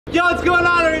Yo, what's going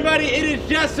on, everybody? It is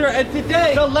Jester, and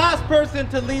today, the last person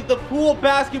to leave the pool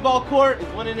basketball court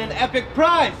is winning an epic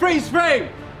prize. Freeze frame.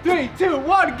 3, 2,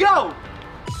 1, go!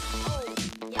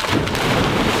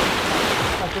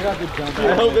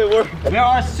 I hope it works. There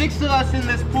are 6 of us in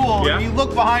this pool. Yeah. If you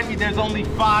look behind me, there's only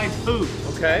 5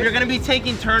 hoops. Okay. You're gonna be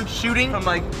taking turns shooting from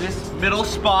like this middle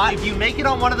spot. If you make it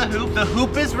on one of the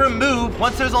hoop is removed.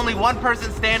 Once there's only one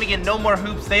person standing and no more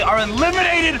hoops, they are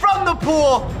eliminated from the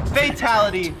pool.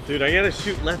 Fatality. Dude, I gotta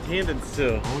shoot left-handed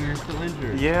still. Oh, you're still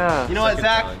injured. Yeah. You know what,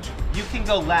 Zach? You can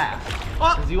go last.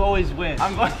 Because you always win.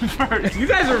 I'm going first. You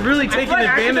guys are really taking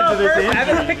advantage of this injury. I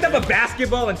haven't picked up a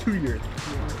basketball in 2 years.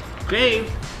 James.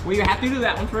 Well, you have to do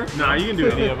that one first. Nah, you can do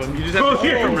any of them. You just have to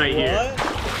shoot from right here.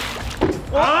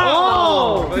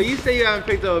 Oh! Well, you say you haven't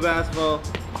picked up a basketball.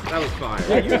 That was fire.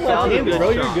 Yeah, you're left-handed, bro.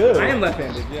 You're good. I am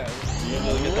left-handed, yeah.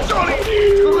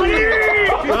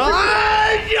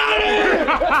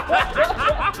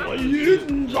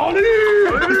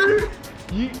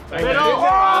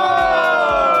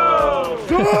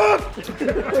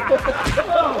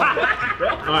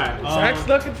 Alright. Zach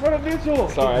stuck in front of Mitchell.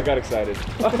 Sorry, I got excited.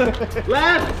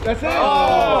 Left! That's it.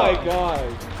 Oh my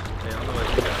god.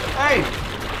 Hey!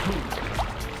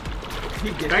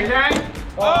 Bang, bang.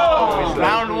 Oh!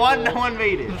 Round 1, no one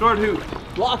made it. Short hoop.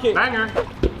 Block it. Banger.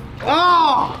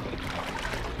 Oh!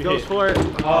 Goes for it.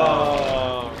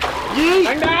 Oh. Yeet!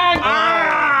 Bang, bang.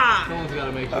 Ah! Someone's got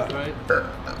to make this right.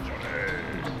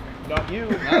 Not you.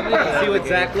 See what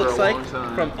Zach looks like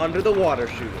from under the water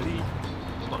shooting.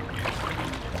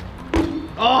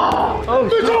 Oh! Oh,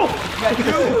 Mitchell!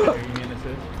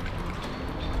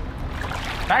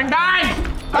 Bang, bang!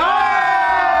 I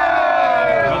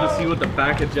want to see what the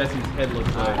back of Jesse's head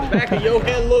looks like. The back of your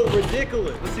head look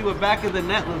ridiculous. Let's see what back of the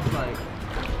net looks like.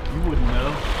 You wouldn't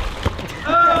know.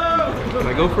 Can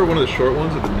I go for one of the short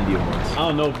ones or the medium ones? I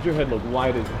don't know, but your head look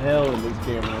wide as hell in this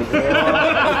camera.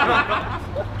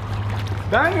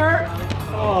 Banger!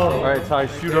 Oh. All right, Ty,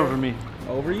 shoot over me.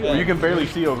 Over you? Well, you can barely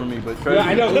see over me, but try Yeah, to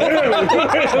I know, literally.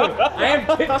 I am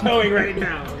tiptoeing right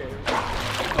now.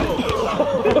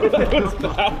 It's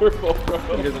powerful, bro.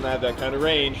 He doesn't have that kind of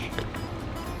range.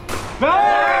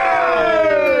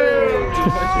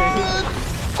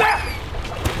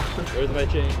 Where's my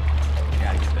chain?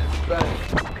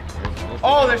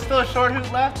 Oh, there's still a short hoop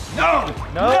left? No!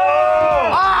 No!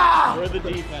 Ah! We're the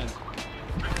defense.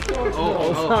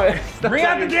 Bring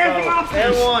out the dancing monsters!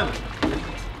 And one.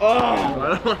 I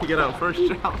don't want to get out first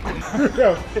shot.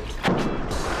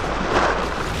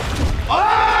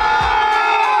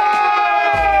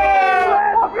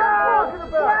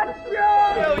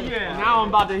 Hell yeah! Now I'm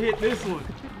about to hit this one.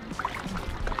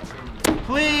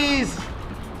 Please.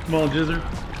 Come on, Jizzard.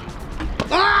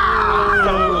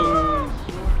 Ah!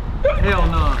 Hell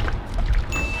no.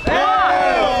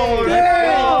 Oh,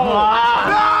 damn!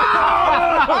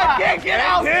 I can't get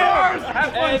out first!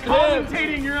 Have fun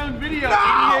commentating your own video,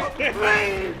 idiot.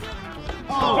 Please!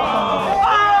 Oh!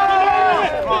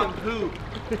 Wrong hoop.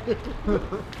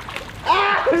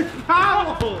 Ah! It's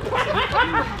foul!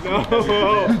 No!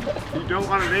 You don't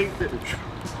want to make this.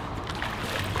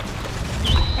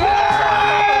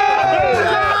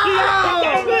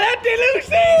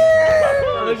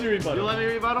 I'll let you rebuttal. You let me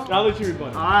rebuttal? I'll let you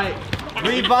rebuttal. Alright.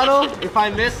 Rebuttal. If I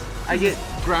miss, I get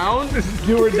drowned. This is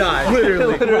do or die.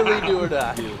 Literally do or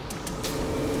die.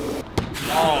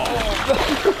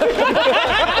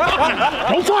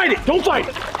 Don't fight it! Don't fight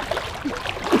it!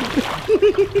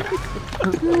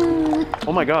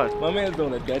 Oh my god. My man's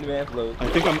doing a dead man float. I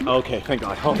think I'm okay. Thank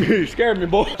God. Oh. You scared me,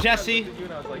 boy. Jesse,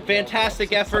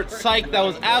 fantastic effort. Psych, that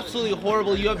was absolutely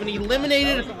horrible. You have been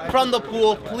eliminated from the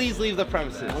pool. Please leave the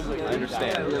premises. I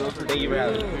understand. Thank you for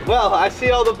having me. Well, I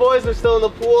see all the boys are still in the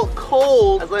pool,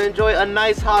 cold, as I enjoy a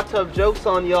nice hot tub. Joke's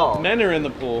on y'all. Men are in the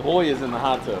pool. Boy is in the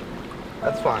hot tub.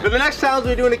 That's fine. For the next challenge,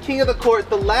 we're doing a king of the court.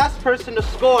 The last person to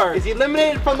score is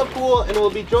eliminated from the pool and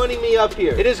will be joining me up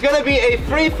here. It is gonna be a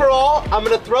free-for-all. I'm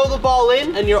gonna throw the ball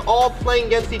in and you're all playing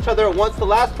against each other. Once the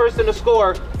last person to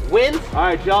score wins. All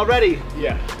right, y'all ready?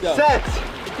 Yeah. Set.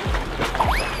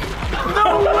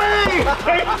 No way!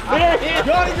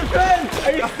 Go to defend!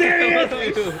 Are you serious? Are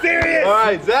you serious? All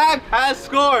right, Zach has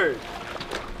scored.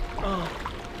 Oh,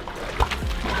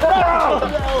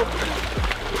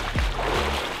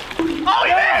 Oh,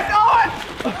 yes! Owen!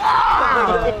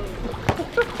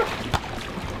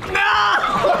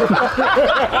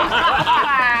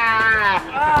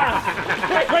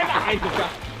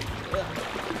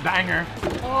 Banger.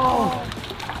 Oh.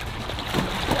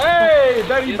 Hey,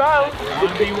 Betty Bounce.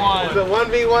 1v1. It's a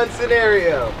 1v1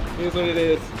 scenario. Here's what it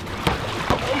is.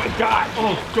 Oh my god.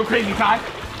 Oh, go crazy, Ty.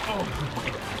 Oh.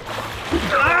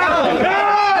 Oh. No!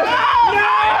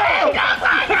 No!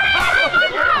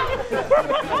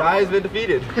 Ty has been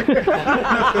defeated.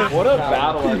 What a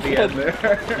battle at the end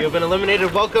there. You've been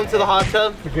eliminated. Welcome to the hot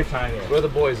tub. It's a good time here. Where the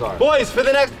boys are. Boys, for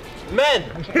the next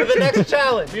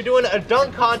challenge, you're doing a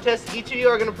dunk contest. Each of you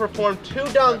are going to perform 2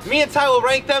 dunks. Me and Ty will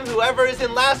rank them. Whoever is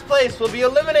in last place will be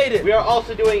eliminated. We are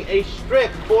also doing a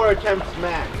strict 4 attempts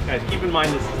max. Guys, keep in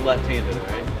mind this is left-handed,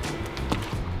 right?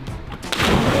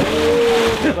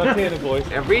 Left-handed, boys.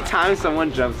 Every time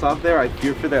someone jumps off there, I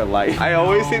fear for their life. I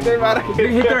always think they're about to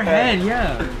hit their head,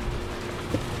 yeah.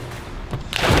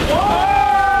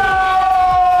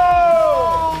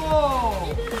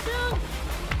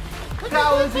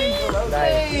 That was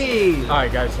insane. All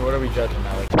right, guys. So what are we judging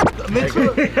now?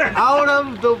 Mitchell, out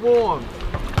of the warm.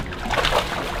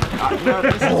 No,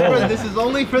 this is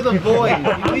only for the boys.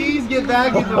 Please get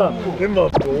back in the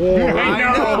pool. I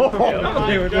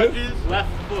know. Judges, left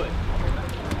foot.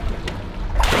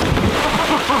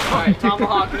 Alright,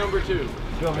 tomahawk number 2. You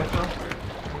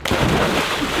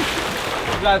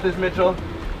got this, Mitchell.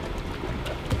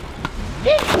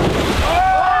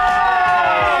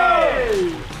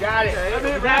 Got it.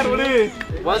 That's what it is.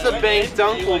 Was a bank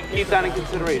dunk. We'll keep that in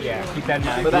consideration. Yeah, keep that in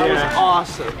mind. But that was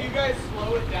awesome. If you guys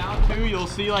slow it down too, you'll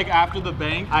see like after the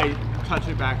bank, I touch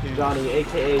it back in. Johnny,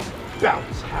 aka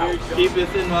Bounce House. Keep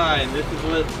this in mind. This is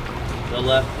with the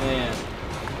left hand.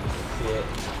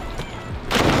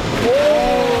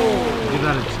 Give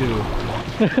that a 2.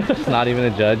 It's not even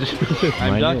a judge.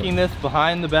 I'm dunking this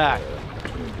behind the back.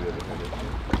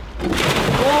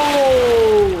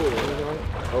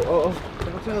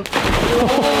 I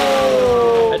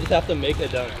just have to make a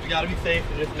dunk. You gotta be safe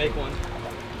and just make one.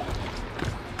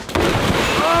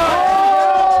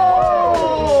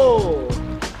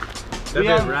 We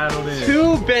have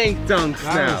 2 bank dunks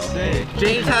now.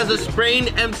 James has a sprained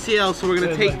MCL, so we're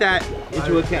gonna take that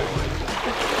into account.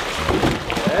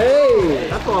 Hey,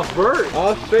 that's off Bert.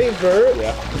 Off straight Bert.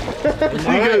 Yeah.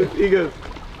 he goes.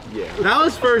 Yeah. That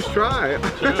was first try.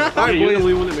 Alright, You're the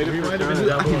only one that made it first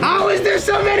try. How is there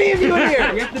so many of you in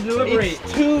here? We have to deliberate.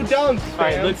 It's 2 dunks.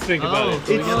 Alright, let's think about it. It's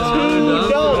 2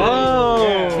 dunks.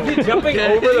 Oh. Is he jumping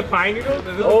over the pine needles?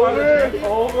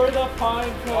 Over the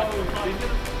pine cones.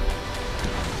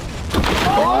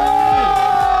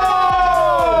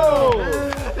 Oh!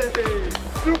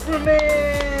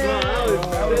 Superman!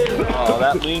 Oh,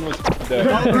 that lean was there.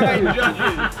 Alright,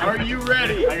 judges, are you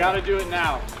ready? I gotta do it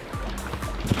now.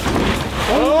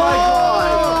 Oh my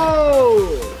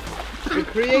god! The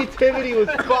creativity was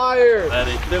fire! I had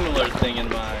a similar thing in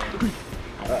mind.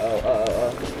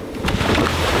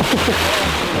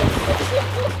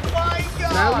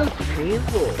 That was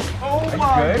painful. Oh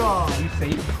my god. Are you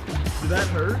safe? Did that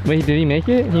hurt? Wait, did he make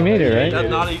it? He made it, right? That's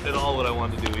not at all what I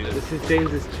wanted to do either. This is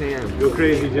James's chance. Go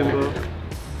crazy, Jimbo.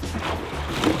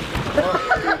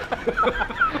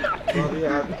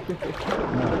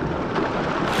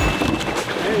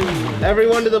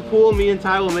 Everyone to the pool, me and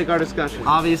Ty will make our discussion.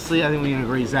 Obviously, I think we can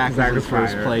agree Zach was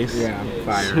first place. Yeah,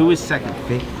 fire. Who is second?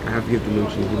 I have to give to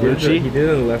Moochie. Moochie? He did it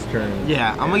in the left turn.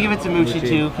 Yeah, I'm gonna give it to Moochie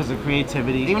too because of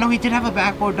creativity. Even though he did have a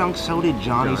backboard dunk, so did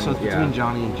Johnny. So it's between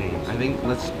Johnny and James. I think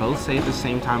let's both say at the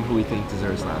same time who we think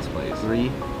deserves last place.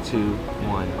 3, 2,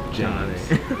 1, James.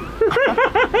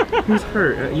 Who's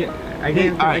hurt?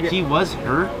 He was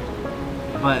hurt,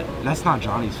 but that's not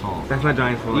Johnny's fault. That's not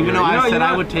Johnny's fault. Even though I said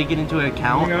I would take it into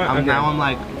account, now I'm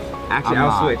like, actually,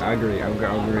 I'll switch. I agree. I'll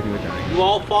agree with Johnny. You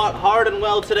all fought hard and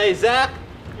well today. Zach,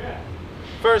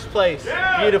 first place.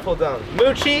 Beautiful dunk.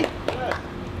 Moochie,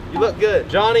 you look good.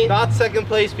 Johnny, not second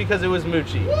place because it was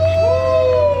Moochie.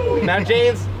 Now,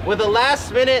 James, with a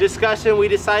last minute discussion, we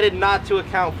decided not to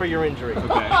account for your injury.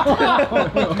 Okay.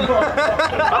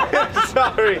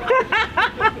 Sorry.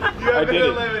 You have been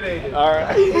eliminated. All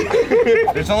right.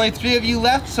 There's only 3 of you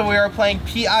left, so we are playing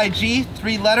PIG,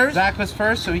 3 letters. Zach was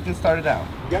first, so he can start it out.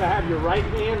 You gotta have your right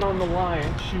hand on the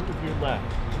line, shoot with your left.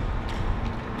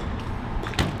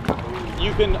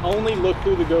 You can only look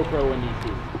through the GoPro when you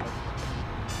shoot.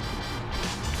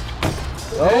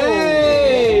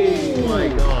 Hey! Oh my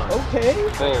god. Okay.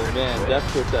 Oh man,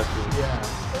 depth perception. Yeah.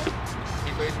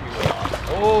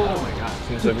 Oh my god.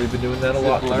 Seems like we've been doing that a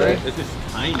lot today. This is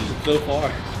tiny so far.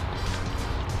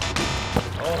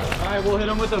 Alright, we'll hit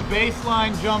him with a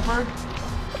baseline jumper.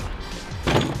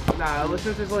 Nah,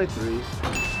 listen, there's only 3.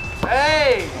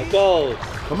 Hey! Let's go.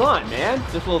 Come on, man.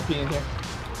 Just a little pee in here.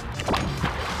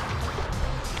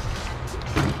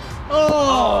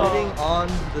 Oh! Sitting on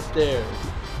the stairs.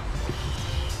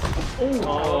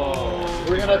 Oh.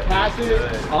 We're gonna pass it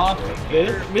off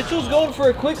this. Mitchell's going for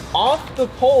a quick off the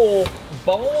pole,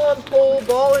 ball on pole,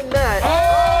 ball in net.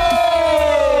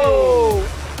 Oh!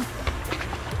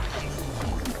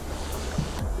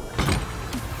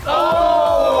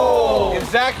 Oh! If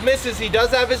Zach Jack misses, he does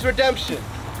have his redemption.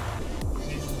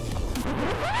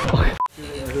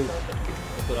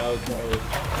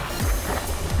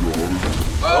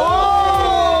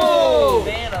 Oh!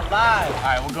 Man alive. All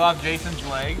right, we'll go off Jason's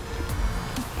leg.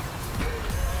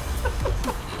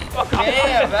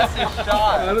 Damn, that's his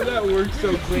shot. How did that work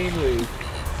so cleanly?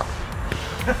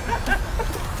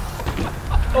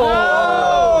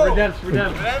 Oh! Redemption.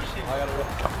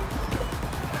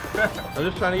 I'm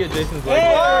just trying to get Jason's leg.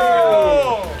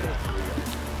 Oh!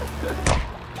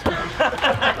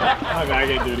 I gotta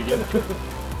do it again.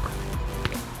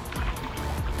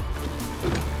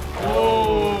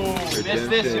 Oh! Miss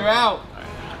this, you're out.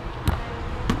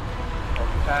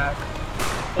 Pass.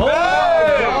 Oh!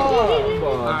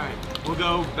 Alright, we'll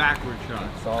go backward shot.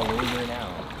 It's all over now.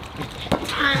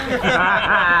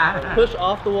 Push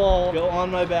off the wall, go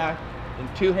on my back, and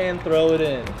two-hand throw it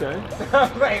in. Okay.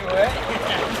 Wait, what?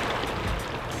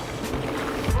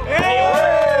 Hey!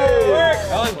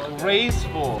 That was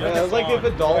graceful. Yeah, it was like if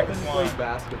a dolphin played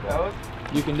basketball.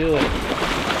 You can do it.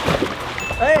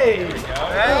 Hey!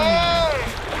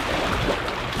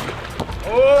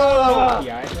 Oh!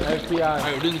 FBI.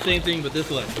 Alright, we're doing the same thing, but this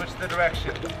leg. Switch the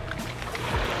direction.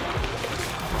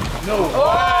 No.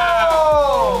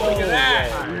 Oh! Look at that!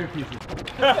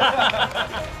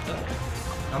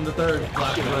 I'm the third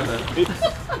black brother.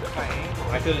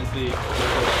 I couldn't see.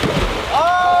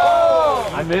 Oh!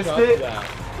 I missed it.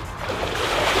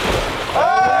 Oh!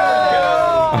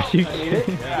 Are you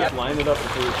kidding? Yeah. Line it up for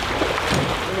food.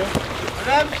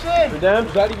 Redemption! Redemption?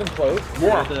 Is that even close? We're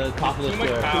at the top of the much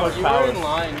square. power. Too much power. in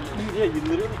line. Yeah, you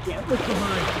literally can't look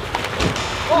behind.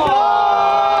 Oh!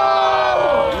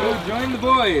 Join the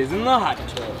boys in the hot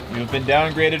tub. You've been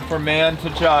downgraded from man to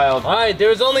child. All right,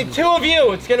 there's only two of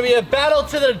you. It's gonna be a battle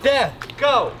to the death.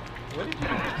 Go.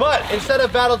 But instead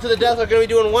of battle to the death, we're gonna be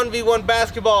doing 1v1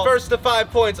 basketball. First to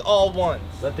 5 points, all ones.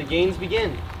 Let the games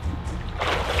begin.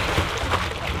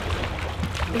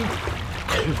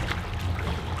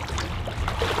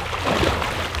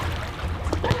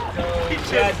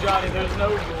 Yeah, Johnny, there's no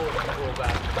rule to pull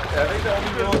back. I think the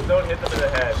only rule is don't hit them in the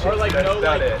head. Or like That's no,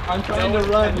 about like, it. I'm trying to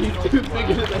run. He's too big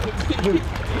of a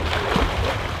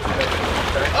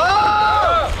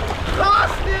Oh!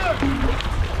 Lost him!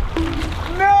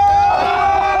 No!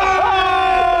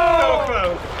 So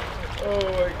close. Oh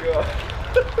my god.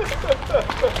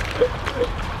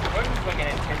 What is like an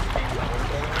intense game?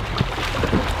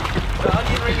 The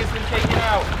onion ring has been taken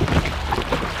out.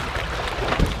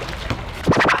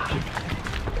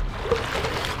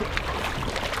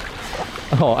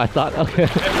 Oh, I thought, okay.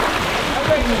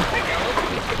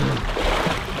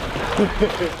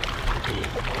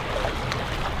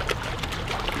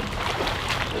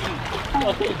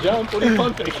 Okay, jump. What are you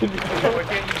pumping? Why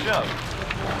can't you jump?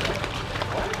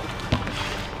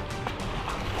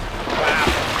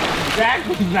 Zach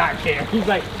does not care. He's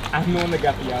like, I'm the one that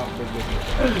got the out.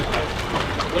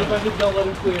 What if I just don't let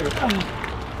him clear?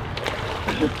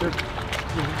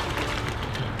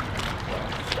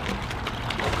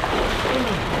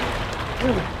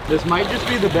 This might just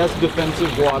be the best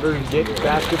defensive water and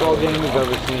basketball game we've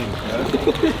ever seen. I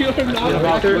feel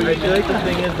like the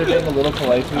thing is they're being a little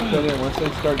polite to each other, and once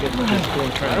they start getting physical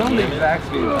and trying to think Zach's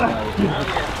being polite.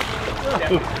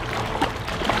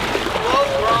 Slow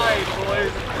grind,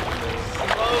 boys.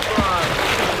 Slow grind.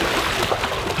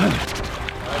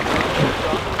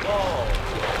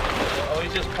 Oh,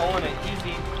 he's just pulling it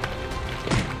easy.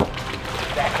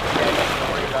 That's what I'm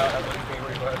worried about. That's what I'm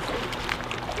worried about.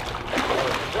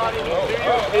 Johnny, do your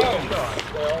big shot.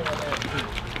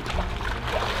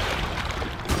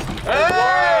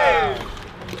 Hey!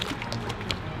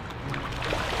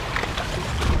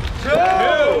 Two!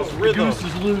 Rhythm. Goose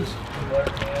is loose.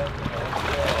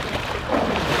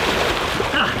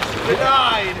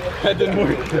 Denied! That didn't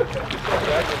work.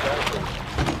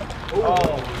 Oh.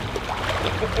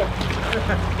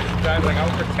 Guy's like,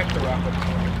 I'll protect the rocket.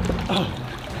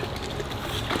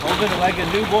 Holding it like a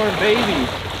newborn baby.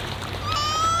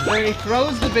 Then he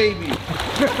throws the baby.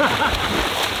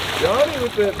 Johnny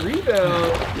with that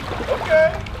rebound. Okay.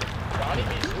 Johnny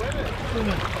be swimming.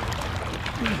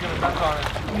 He's gonna dunk on it.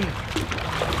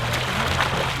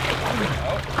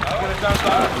 Oh, he's gonna dunk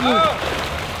on it.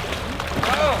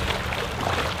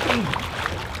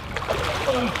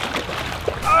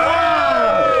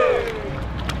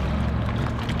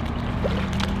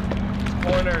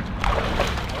 Cornered.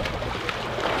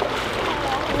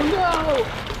 Oh no!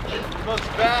 Looks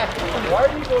back. Why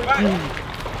are you going back?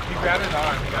 He grabbed his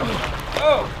arm. He got his arm.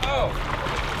 Oh, oh.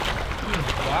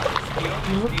 Block, steal,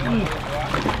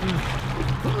 block.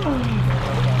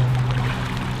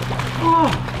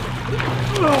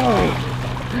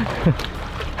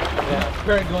 Yeah,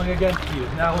 current going against you.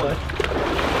 Now what?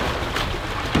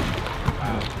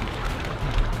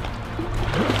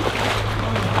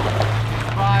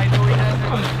 Bye, no he doesn't.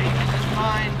 Changing his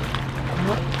mind.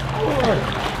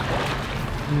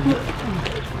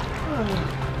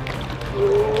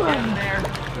 Getting there.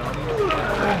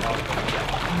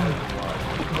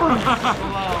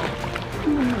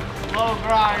 Slow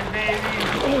grind, baby.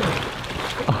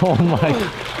 Oh my.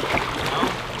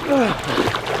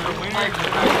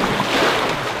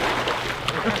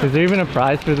 Is there even a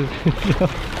prize for this video?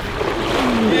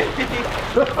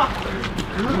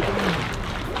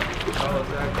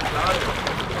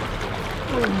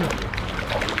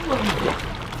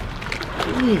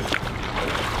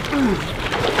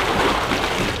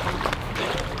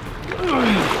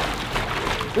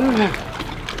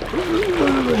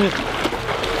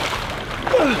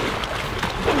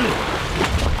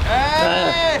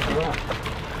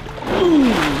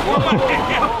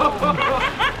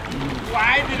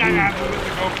 Why did I have to lift the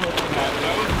GoPro for that,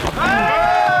 though?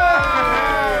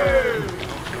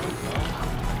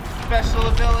 Special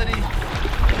ability.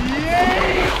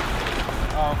 Yay!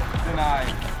 Oh,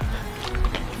 denied.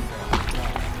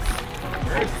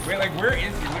 Wait, like, where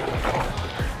is he?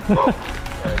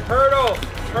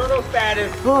 Turtle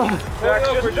status. Zach,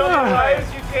 just jump as high as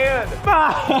you can.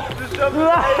 Just jump as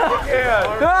high as you can.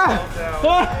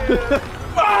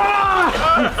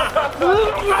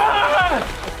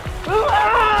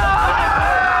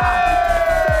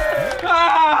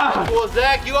 Well,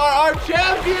 Zach, you are our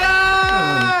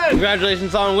champion!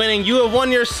 Congratulations on winning. You have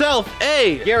won yourself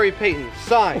a Gary Payton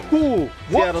signed. Ooh,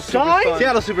 what sign?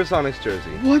 Seattle Supersonics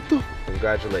jersey. What the?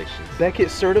 Congratulations. That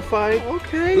gets certified?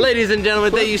 Okay. Ladies and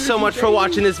gentlemen, thank you so much for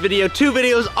watching this video. 2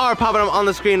 videos are popping up on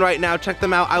the screen right now. Check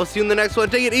them out. I will see you in the next one.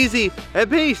 Take it easy and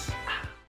peace.